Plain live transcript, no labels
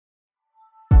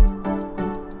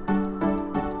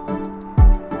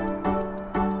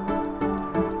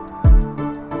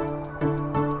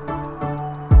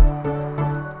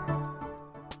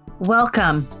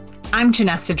Welcome. I'm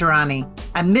Janessa Durrani,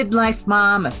 a midlife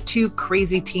mom of two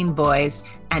crazy teen boys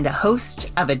and a host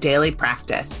of A Daily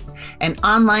Practice, an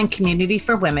online community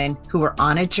for women who are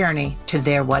on a journey to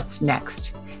their what's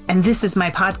next. And this is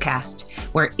my podcast,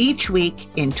 where each week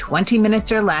in 20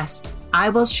 minutes or less, I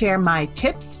will share my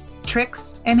tips,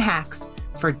 tricks, and hacks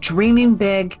for dreaming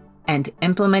big and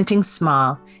implementing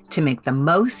small to make the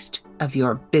most of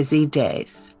your busy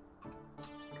days.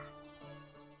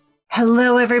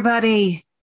 Hello, everybody.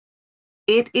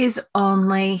 It is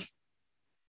only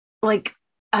like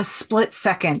a split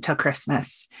second till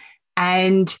Christmas,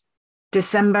 and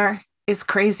December is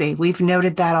crazy. We've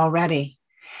noted that already.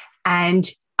 And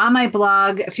on my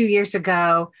blog a few years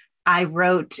ago, I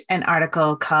wrote an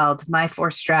article called My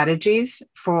 4 Strategies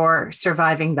for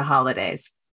Surviving the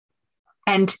Holidays.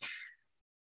 And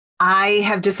I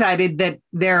have decided that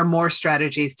there are more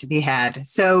strategies to be had.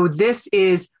 So this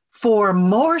is 4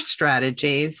 more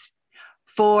strategies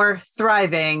for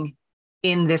thriving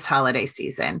in this holiday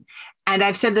season. And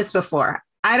I've said this before,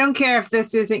 I don't care if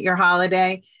this isn't your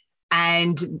holiday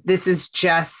and this is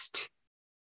just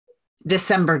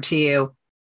December to you.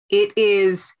 It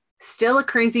is still a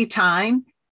crazy time,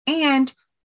 and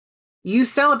you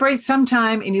celebrate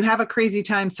sometime and you have a crazy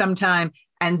time sometime,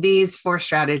 and these 4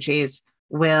 strategies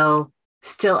will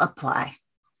still apply.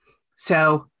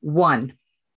 So 1,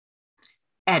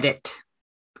 edit.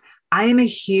 I am a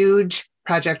huge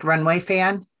Project Runway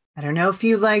fan. I don't know if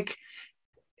you like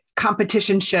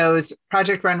competition shows.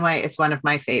 Project Runway is one of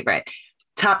my favorite.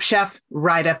 Top Chef,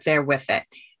 right up there with it.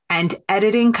 And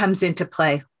editing comes into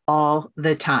play all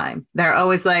the time. They're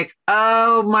always like,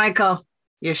 oh, Michael,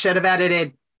 you should have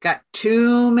edited. Got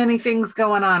too many things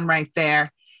going on right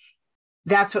there.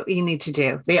 That's what you need to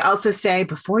do. They also say,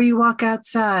 before you walk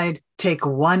outside, take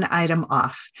 1 item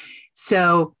off.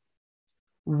 So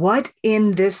what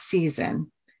in this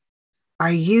season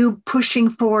are you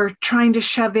pushing for, trying to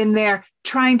shove in there,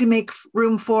 trying to make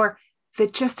room for,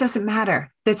 that just doesn't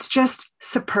matter? That's just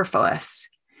superfluous.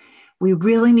 We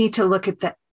really need to look at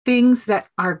the things that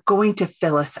are going to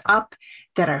fill us up,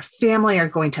 that our family are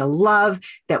going to love,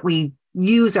 that we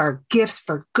use our gifts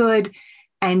for good,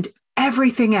 and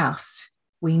everything else,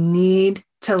 we need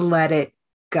to let it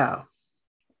go.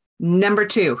 Number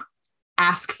 2,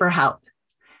 ask for help.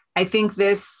 I think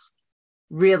this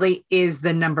really is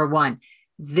the number 1.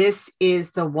 This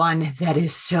is the one that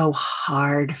is so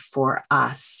hard for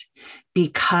us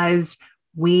because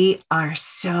we are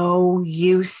so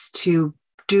used to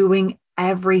doing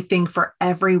everything for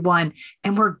everyone,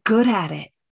 and we're good at it.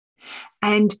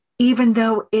 And even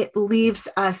though it leaves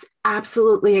us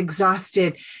absolutely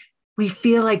exhausted, we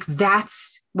feel like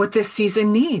that's what this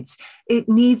season needs. It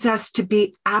needs us to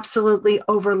be absolutely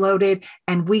overloaded,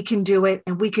 and we can do it,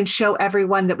 and we can show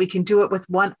everyone that we can do it with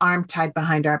 1 arm tied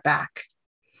behind our back.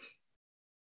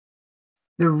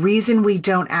 The reason we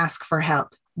don't ask for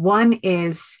help, 1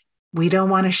 is we don't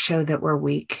want to show that we're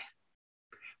weak.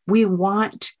 We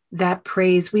want that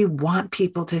praise. We want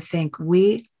people to think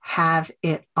we have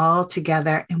it all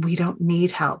together and we don't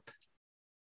need help.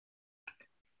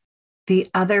 The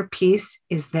other piece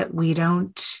is that we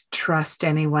don't trust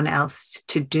anyone else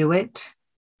to do it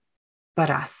but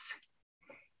us.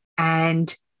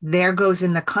 And there goes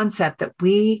in the concept that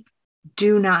we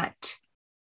do not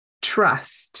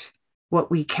trust what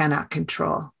we cannot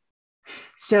control.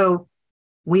 So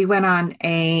we went on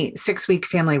a 6-week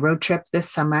family road trip this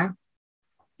summer.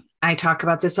 I talk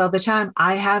about this all the time.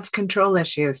 I have control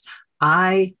issues.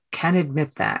 I can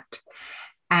admit that.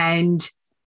 And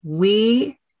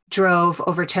we drove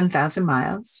over 10,000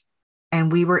 miles, and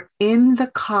we were in the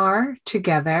car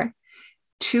together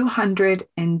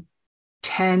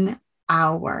 210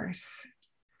 hours.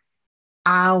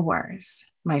 Hours,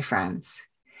 my friends.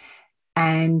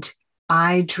 And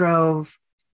I drove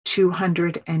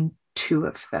 202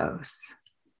 of those.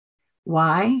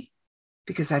 Why?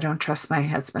 Because I don't trust my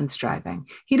husband's driving.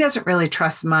 He doesn't really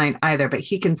trust mine either, but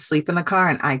he can sleep in the car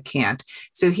and I can't.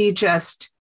 So he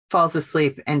just falls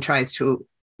asleep and tries to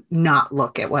not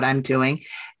look at what I'm doing.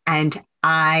 And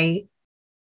I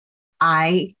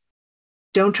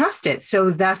don't trust it.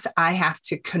 So thus I have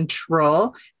to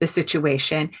control the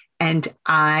situation. And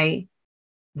I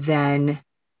then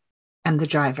am the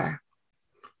driver.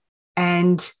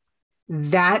 And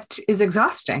that is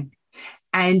exhausting.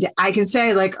 And I can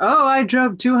say like, oh, I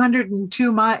drove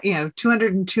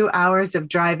 202 hours of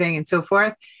driving and so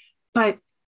forth. But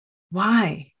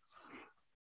why?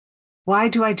 Why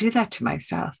do I do that to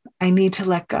myself? I need to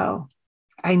let go.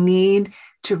 I need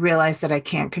to realize that I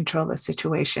can't control the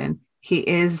situation. He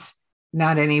is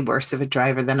not any worse of a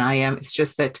driver than I am. It's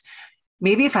just that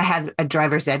Maybe if I had a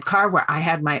driver's ed car where I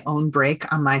had my own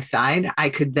brake on my side, I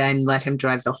could then let him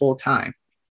drive the whole time.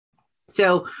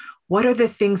 So, what are the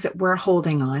things that we're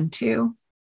holding on to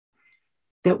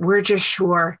that we're just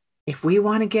sure if we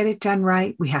want to get it done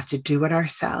right, we have to do it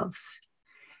ourselves?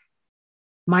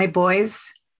 My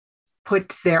boys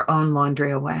put their own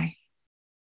laundry away.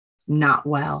 Not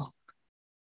well.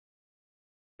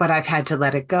 But I've had to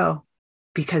let it go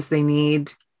because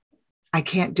I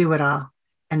can't do it all.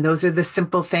 And those are the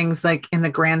simple things, like in the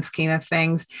grand scheme of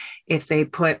things, if they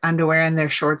put underwear in their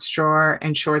shorts drawer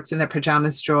and shorts in their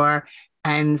pajamas drawer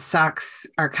and socks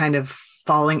are kind of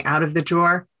falling out of the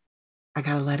drawer, I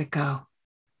got to let it go.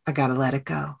 I got to let it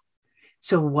go.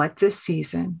 So what this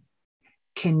season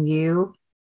can you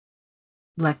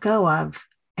let go of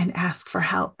and ask for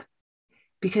help?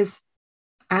 Because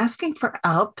asking for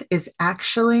help is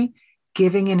actually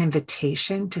giving an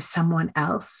invitation to someone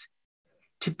else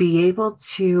to be able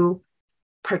to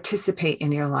participate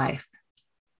in your life.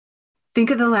 Think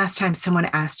of the last time someone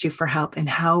asked you for help and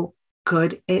how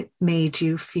good it made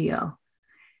you feel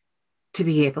to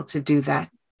be able to do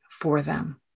that for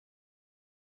them.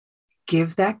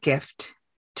 Give that gift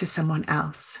to someone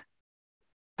else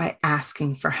by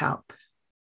asking for help.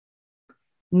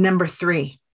 Number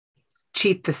 3,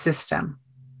 cheat the system.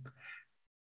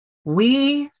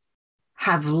 We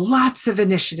have lots of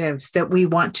initiatives that we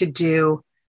want to do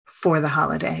for the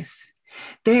holidays.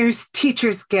 There's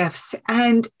teachers' gifts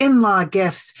and in-law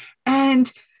gifts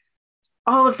and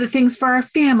all of the things for our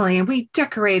family, and we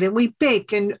decorate and we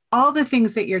bake and all the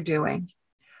things that you're doing.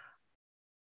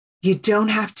 You don't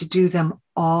have to do them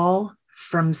all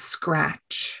from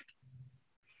scratch.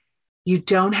 You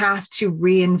don't have to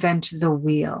reinvent the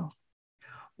wheel.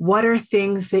 What are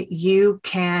things that you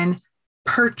can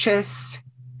purchase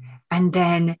and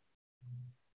then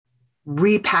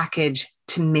repackage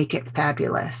to make it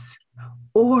fabulous?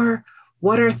 Or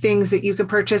what are things that you can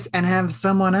purchase and have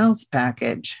someone else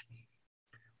package?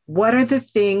 What are the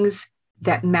things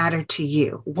that matter to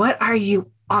you? What are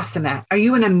you awesome at? Are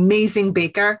you an amazing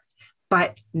baker,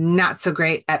 but not so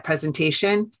great at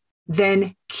presentation?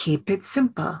 Then keep it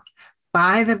simple.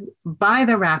 Buy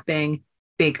the wrapping,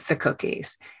 bake the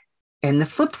cookies. And the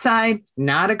flip side,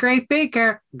 not a great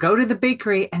baker, go to the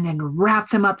bakery and then wrap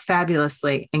them up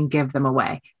fabulously and give them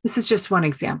away. This is just one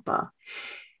example.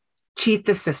 Cheat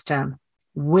the system.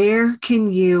 Where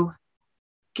can you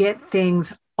get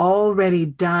things already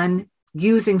done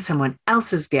using someone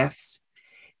else's gifts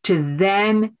to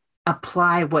then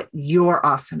apply what you're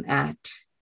awesome at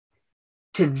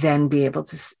to then be able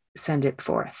to send it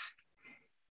forth?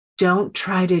 Don't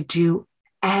try to do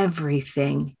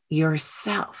everything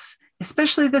yourself,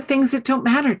 especially the things that don't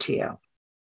matter to you.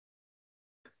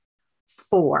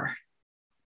 4,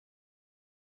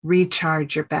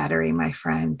 recharge your battery, my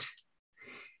friend.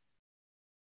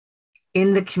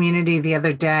 In the community the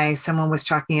other day, someone was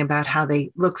talking about how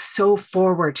they look so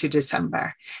forward to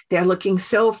December. They're looking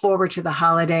so forward to the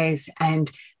holidays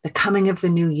and the coming of the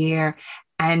new year.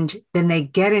 And then they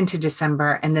get into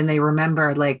December and then they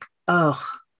remember like, oh,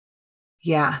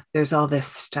 yeah, there's all this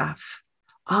stuff,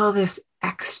 all this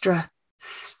extra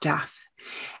stuff.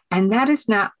 And that is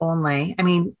not only,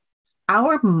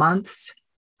 our months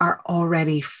are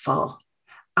already full.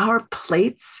 Our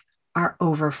plates are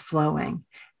overflowing.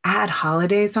 Add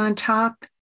holidays on top,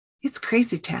 it's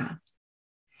crazy town.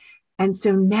 And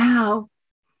so now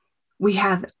we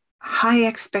have high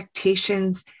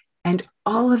expectations and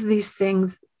all of these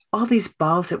things, all these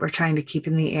balls that we're trying to keep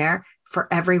in the air for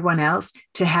everyone else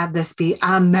to have this be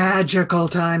a magical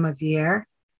time of year.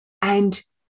 And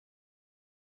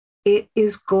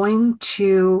it's going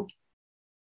to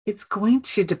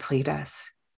deplete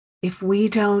us if we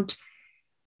don't.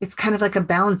 It's kind of like a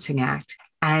balancing act.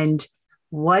 And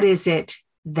what is it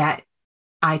that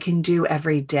I can do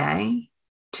every day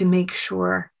to make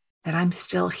sure that I'm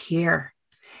still here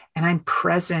and I'm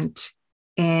present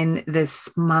in this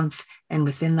month and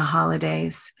within the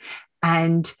holidays?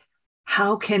 And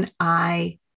how can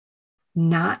I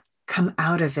not come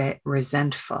out of it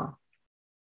resentful?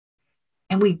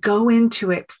 And we go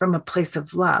into it from a place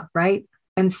of love, right?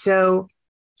 And so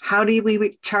how do we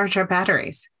recharge our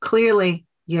batteries? Clearly,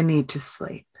 you need to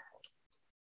sleep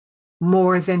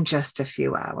more than just a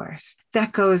few hours.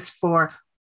 That goes for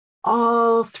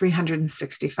all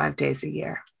 365 days a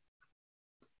year.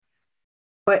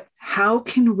 But how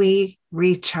can we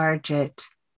recharge it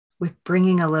with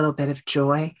bringing a little bit of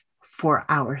joy for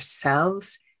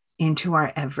ourselves into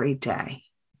our everyday?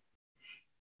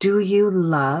 Do you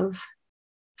love?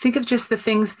 Think of just the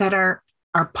things that are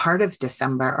are part of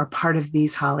December or part of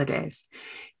these holidays.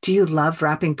 Do you love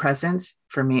wrapping presents?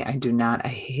 For me, I do not. I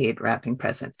hate wrapping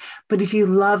presents. But if you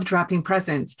loved wrapping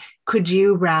presents, could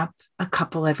you wrap a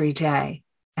couple every day?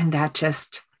 And that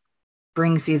just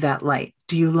brings you that light.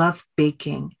 Do you love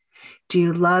baking? Do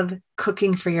you love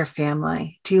cooking for your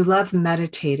family? Do you love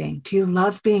meditating? Do you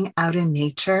love being out in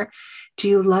nature? Do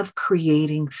you love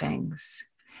creating things?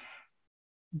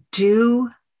 Do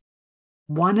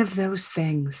one of those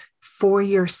things for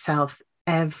yourself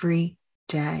every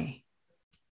day.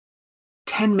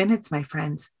 10 minutes, my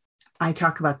friends. I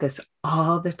talk about this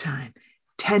all the time.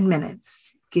 10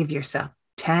 minutes. Give yourself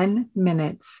 10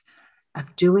 minutes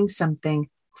of doing something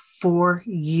for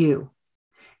you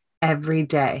every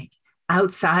day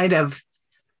outside of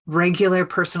regular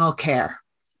personal care.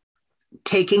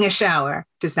 Taking a shower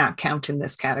does not count in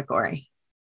this category.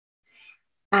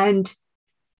 And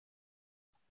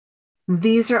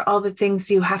these are all the things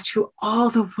you have to, all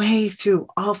the way through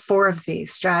all 4 of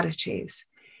these strategies.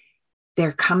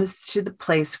 There comes to the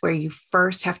place where you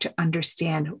first have to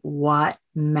understand what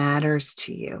matters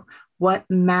to you, what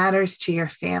matters to your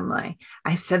family.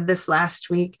 I said this last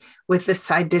week with the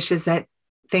side dishes at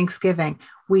Thanksgiving.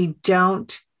 We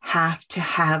don't have to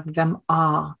have them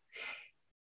all.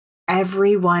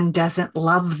 Everyone doesn't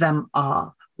love them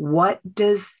all. What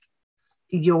does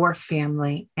your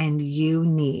family and you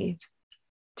need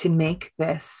to make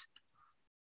this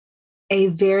a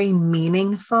very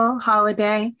meaningful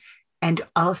holiday, and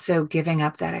also giving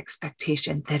up that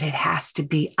expectation that it has to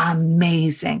be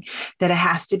amazing, that it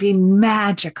has to be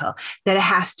magical, that it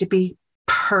has to be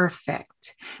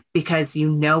perfect? Because you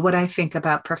know what I think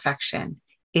about perfection.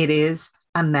 It is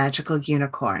a magical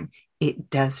unicorn. It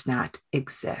does not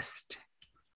exist.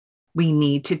 We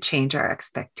need to change our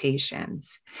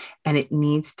expectations, and it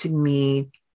needs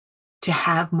to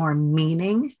have more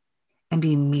meaning and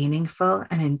be meaningful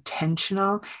and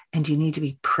intentional. And you need to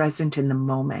be present in the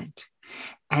moment.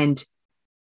 And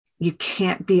you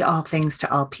can't be all things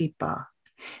to all people.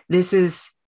 This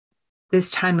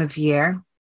time of year,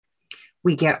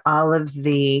 we get all of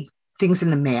the things in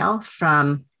the mail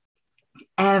from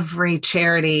every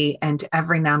charity and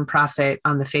every nonprofit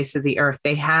on the face of the earth.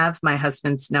 They have my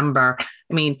husband's number.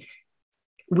 I mean,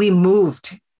 we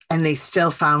moved and they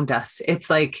still found us. It's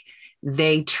like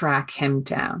they track him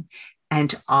down.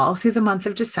 And all through the month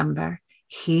of December,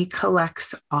 he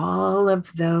collects all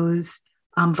of those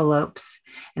envelopes,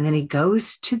 and then he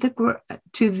goes to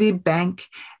the bank.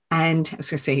 And I was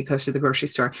going to say he goes to the grocery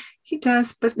store. He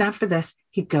does, but not for this.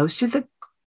 He goes to the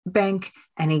bank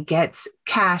and he gets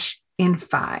cash in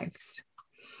 5s.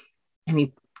 And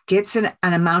he gets an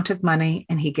amount of money,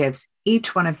 and he gives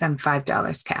each one of them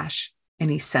 $5 cash, and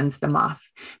he sends them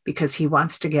off because he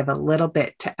wants to give a little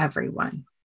bit to everyone.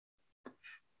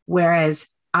 Whereas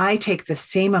I take the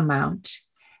same amount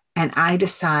and I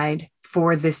decide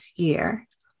for this year,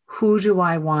 who do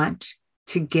I want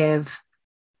to give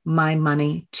my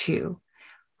money to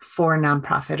for a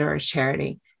nonprofit or a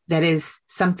charity that is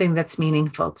something that's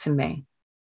meaningful to me.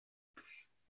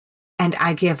 And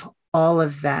I give all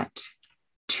of that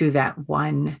to that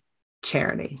one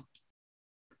charity.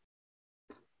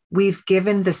 We've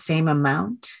given the same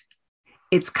amount.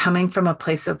 It's coming from a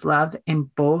place of love in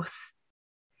both,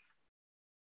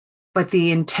 but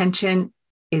the intention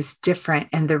is different,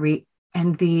 and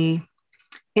the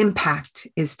impact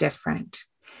is different.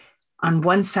 On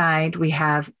one side, we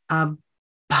have a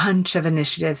bunch of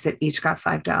initiatives that each got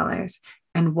 $5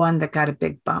 and one that got a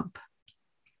big bump.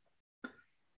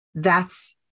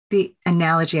 That's the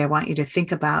analogy I want you to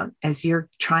think about as you're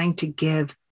trying to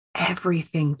give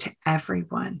everything to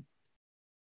everyone.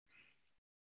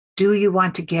 Do you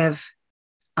want to give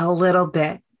a little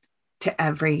bit to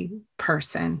every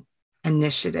person,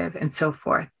 initiative, and so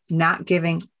forth, not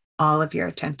giving all of your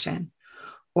attention?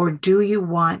 Or do you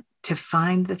want to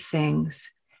find the things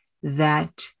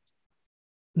that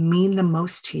mean the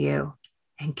most to you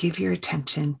and give your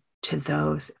attention to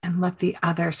those and let the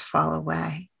others fall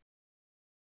away?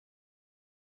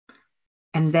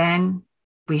 And then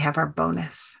we have our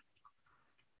bonus,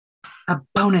 a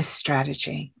bonus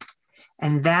strategy.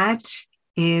 And that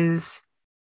is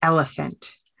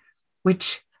elephant,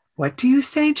 which, what do you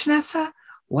say, Janessa?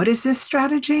 What is this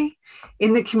strategy?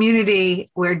 In the community,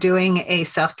 we're doing a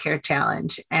self-care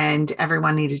challenge, and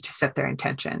everyone needed to set their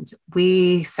intentions.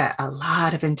 We set a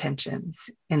lot of intentions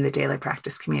in the daily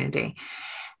practice community.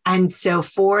 And so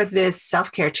for this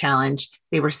self-care challenge,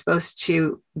 they were supposed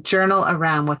to journal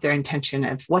around what their intention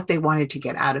of what they wanted to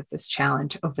get out of this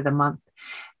challenge over the month.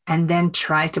 and then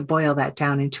try to boil that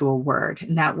down into a word.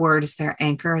 And that word is their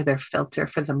anchor, their filter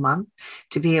for the month,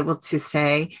 to be able to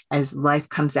say, as life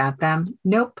comes at them,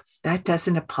 nope, that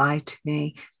doesn't apply to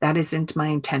me. That isn't my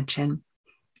intention.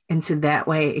 And so that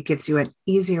way it gives you an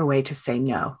easier way to say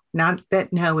no. Not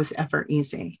that no is ever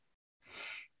easy.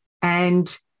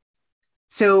 And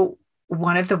so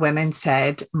one of the women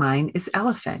said, mine is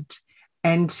elephant.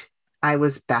 And I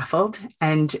was baffled.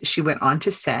 And she went on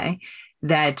to say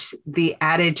that the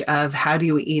adage of how do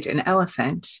you eat an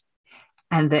elephant?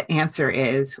 And the answer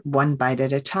is one bite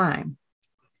at a time.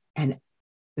 And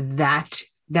that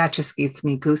just gives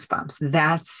me goosebumps.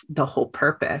 That's the whole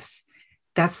purpose.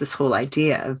 That's this whole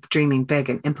idea of dreaming big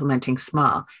and implementing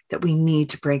small, that we need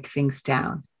to break things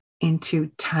down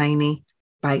into tiny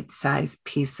bite-sized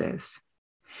pieces.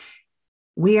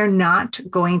 We are not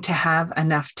going to have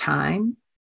enough time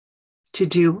to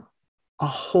do a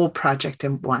whole project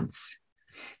at once.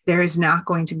 There is not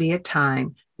going to be a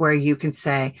time where you can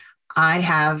say, I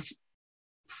have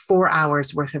 4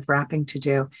 hours worth of wrapping to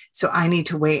do, so I need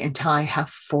to wait until I have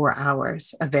 4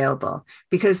 hours available,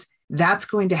 because that's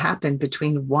going to happen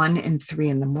between 1 and 3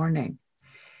 in the morning.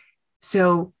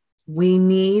 So we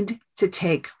need to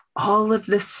take all of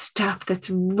this stuff that's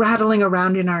rattling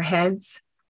around in our heads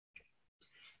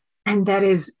and that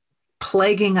is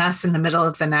plaguing us in the middle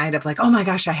of the night of like, oh my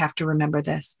gosh, I have to remember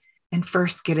this. And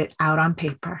first get it out on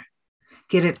paper.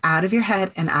 Get it out of your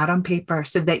head and out on paper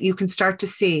so that you can start to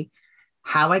see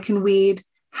how I can weed,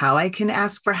 how I can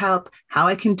ask for help, how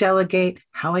I can delegate,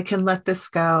 how I can let this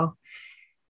go.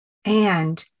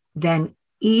 And then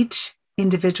each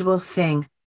individual thing,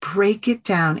 break it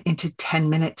into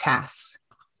 10-minute tasks.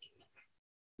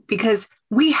 Because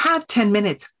we have 10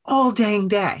 minutes all dang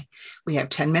day. We have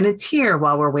 10 minutes here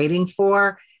while we're waiting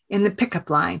for in the pickup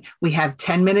line. We have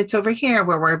 10 minutes over here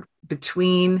where we're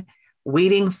between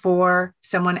waiting for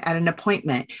someone at an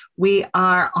appointment. We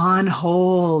are on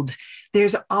hold.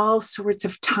 There's all sorts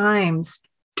of times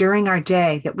during our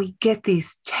day that we get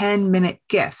these 10-minute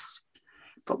gifts.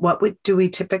 But what do we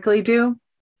typically do?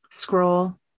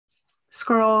 Scroll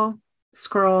on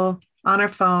our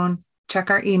phone, check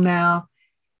our email,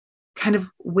 kind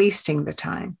of wasting the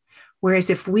time. Whereas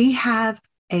if we have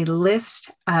a list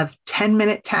of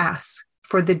 10-minute tasks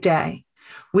for the day,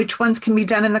 which ones can be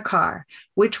done in the car,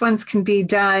 which ones can be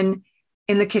done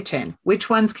in the kitchen, which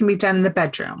ones can be done in the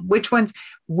bedroom,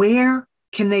 where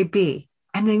can they be?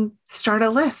 And then start a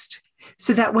list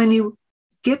so that when you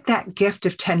get that gift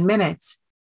of 10 minutes,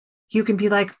 you can be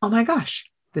like, oh my gosh,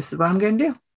 this is what I'm going to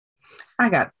do. I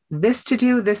got this to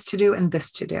do, and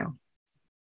this to do.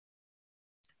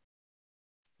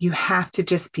 You have to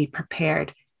just be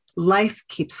prepared. Life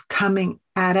keeps coming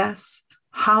at us.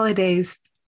 Holidays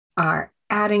are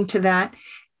adding to that.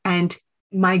 And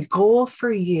my goal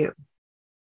for you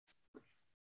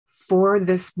for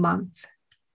this month,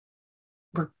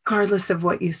 regardless of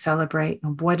what you celebrate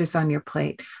and what is on your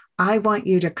plate, I want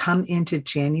you to come into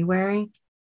January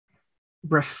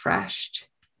refreshed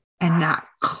and not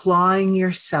clawing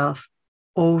yourself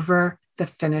over the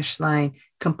finish line,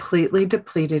 completely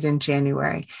depleted in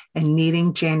January and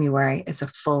needing January as a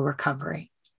full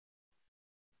recovery.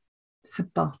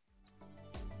 Simple.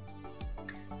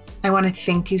 I want to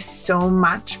thank you so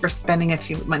much for spending a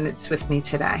few minutes with me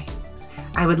today.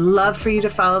 I would love for you to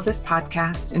follow this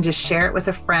podcast and just share it with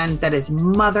a friend that is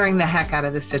mothering the heck out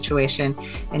of the situation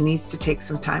and needs to take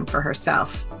some time for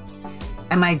herself.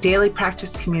 And my daily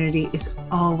practice community is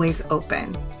always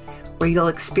open, where you'll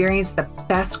experience the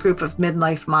best group of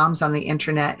midlife moms on the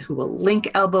internet who will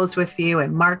link elbows with you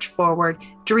and march forward,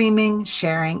 dreaming,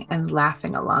 sharing, and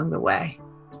laughing along the way.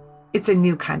 It's a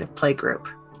new kind of play group.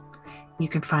 You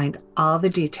can find all the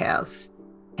details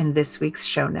in this week's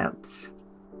show notes.